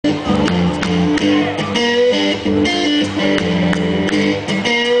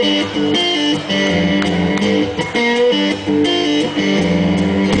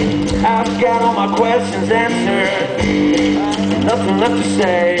left to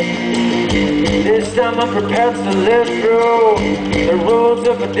say. This time I'm prepared to live through the roads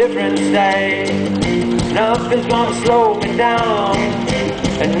of a different state. Nothing's gonna slow me down,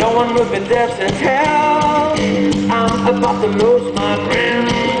 and no one will be there to tell. I'm about to lose my grin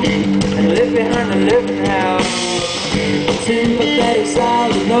and live behind the living hell. Sympathetic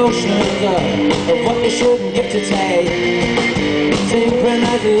silent notions of what you shouldn't give to take.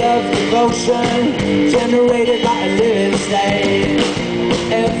 Synchronized love devotion generated by a living state.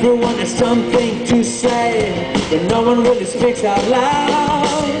 Everyone has something to say, but no one really speaks out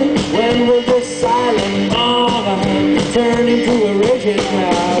loud. When will this silent moment turn into a raging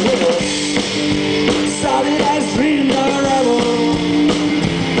crowd? Solid as dreams of a rebel.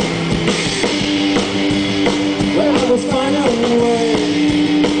 Well, I was fine away.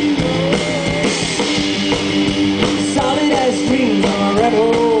 Solid as dreams of a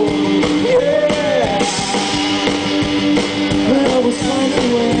rebel. Yeah. Well, I was fine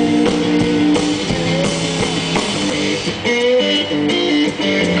away.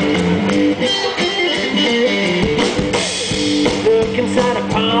 Look inside a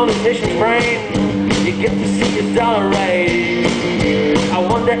politician's brain, you get to see his dollar rate. I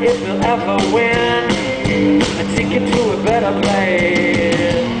wonder if he'll ever win a ticket to a better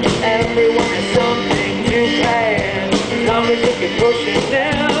place. Everyone has something to pay, as long as you can push it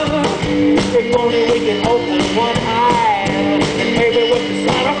down. If only we can open one eye and maybe with the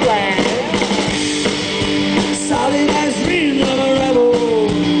side of land. Solid as dreams of a rebel.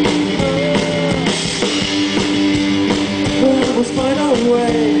 Well, I was fine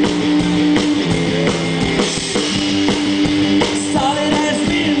away. Solid as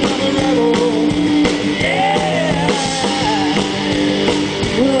dreams of a rebel. Yeah.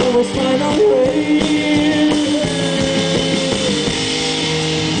 Well, I was fine away.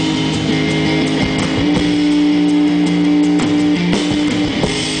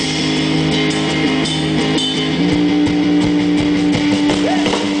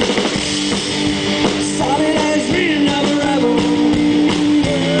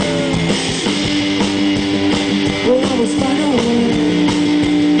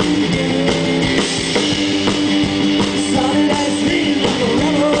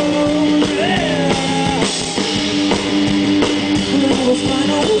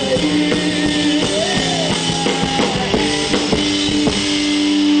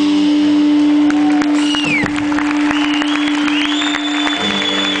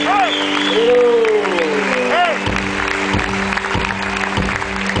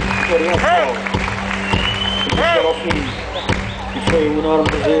 Ao fim, e foi um enorme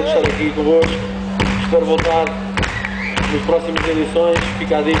prazer estar aqui convosco. Espero voltar nas próximas edições.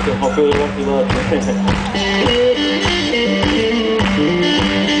 Fica a dica ao Pedro Bastidor.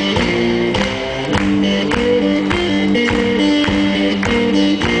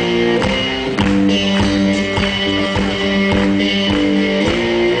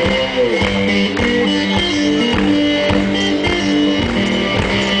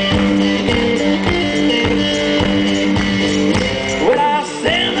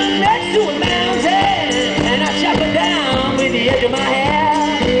 My hair.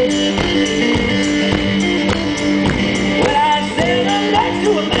 When I stand up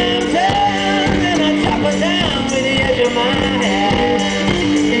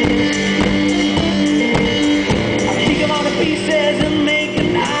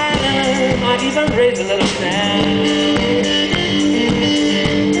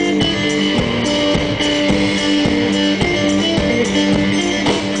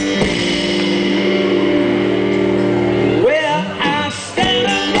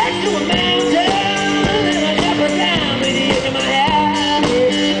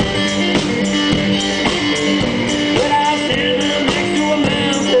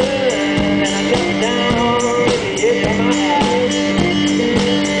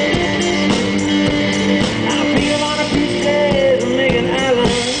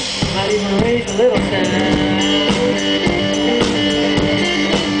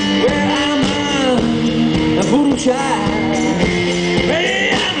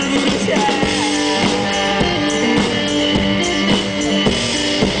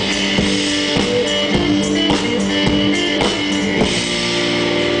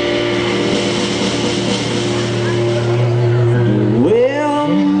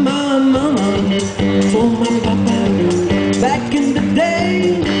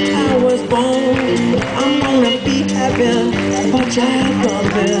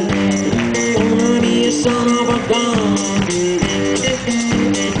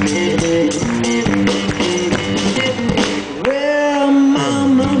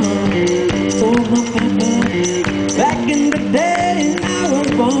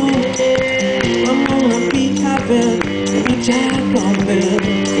Jack on them.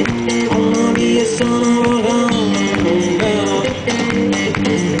 I wanna be a son of a gun.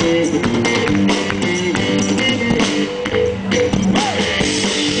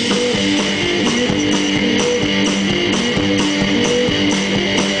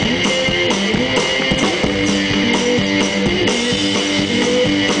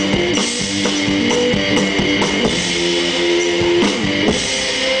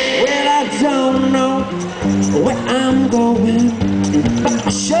 Where I'm going, but I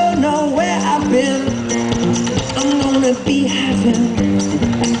sure know where I've been. I'm gonna be having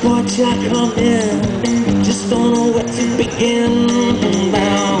a boy child come in. Just don't know where to begin.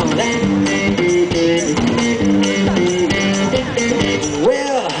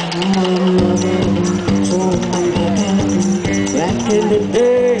 Well, my mother told my papa back in the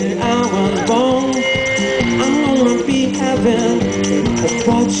day I was born, I'm gonna be having a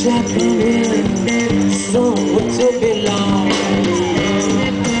boy child come in. So what's it belong?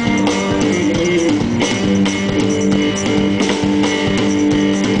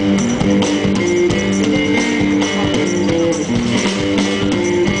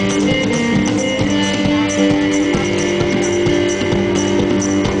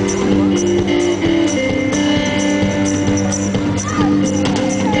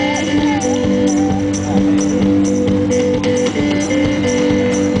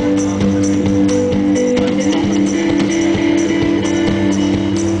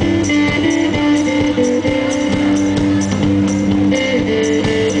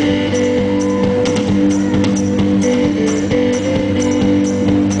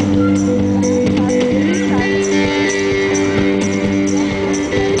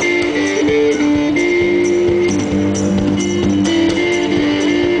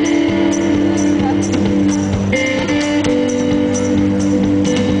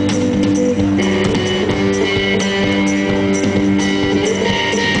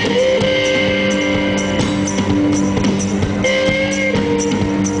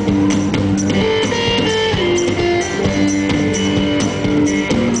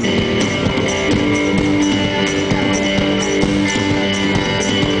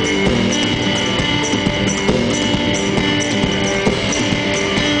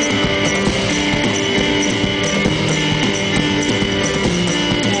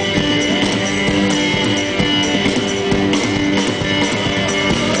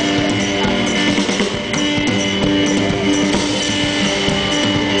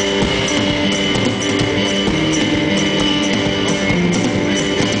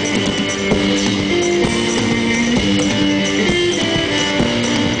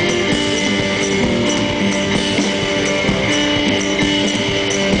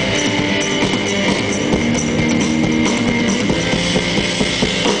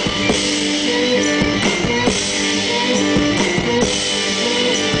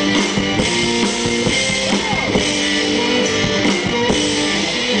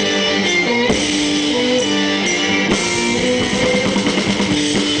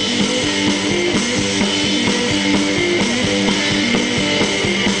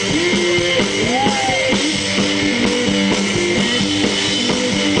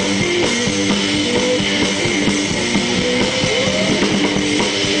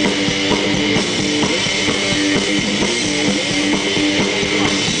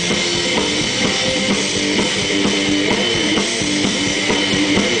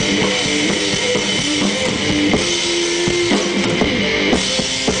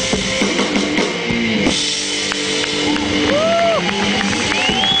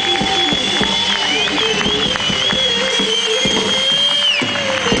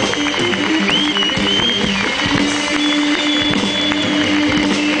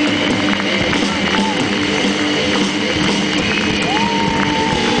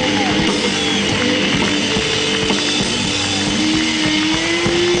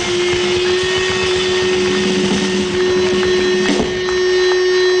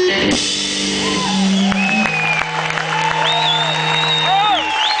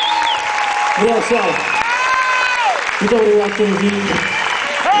 Pessoal, muito obrigado por ter vindo.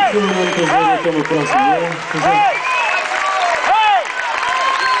 Foi um ano que eu vou próximo ano.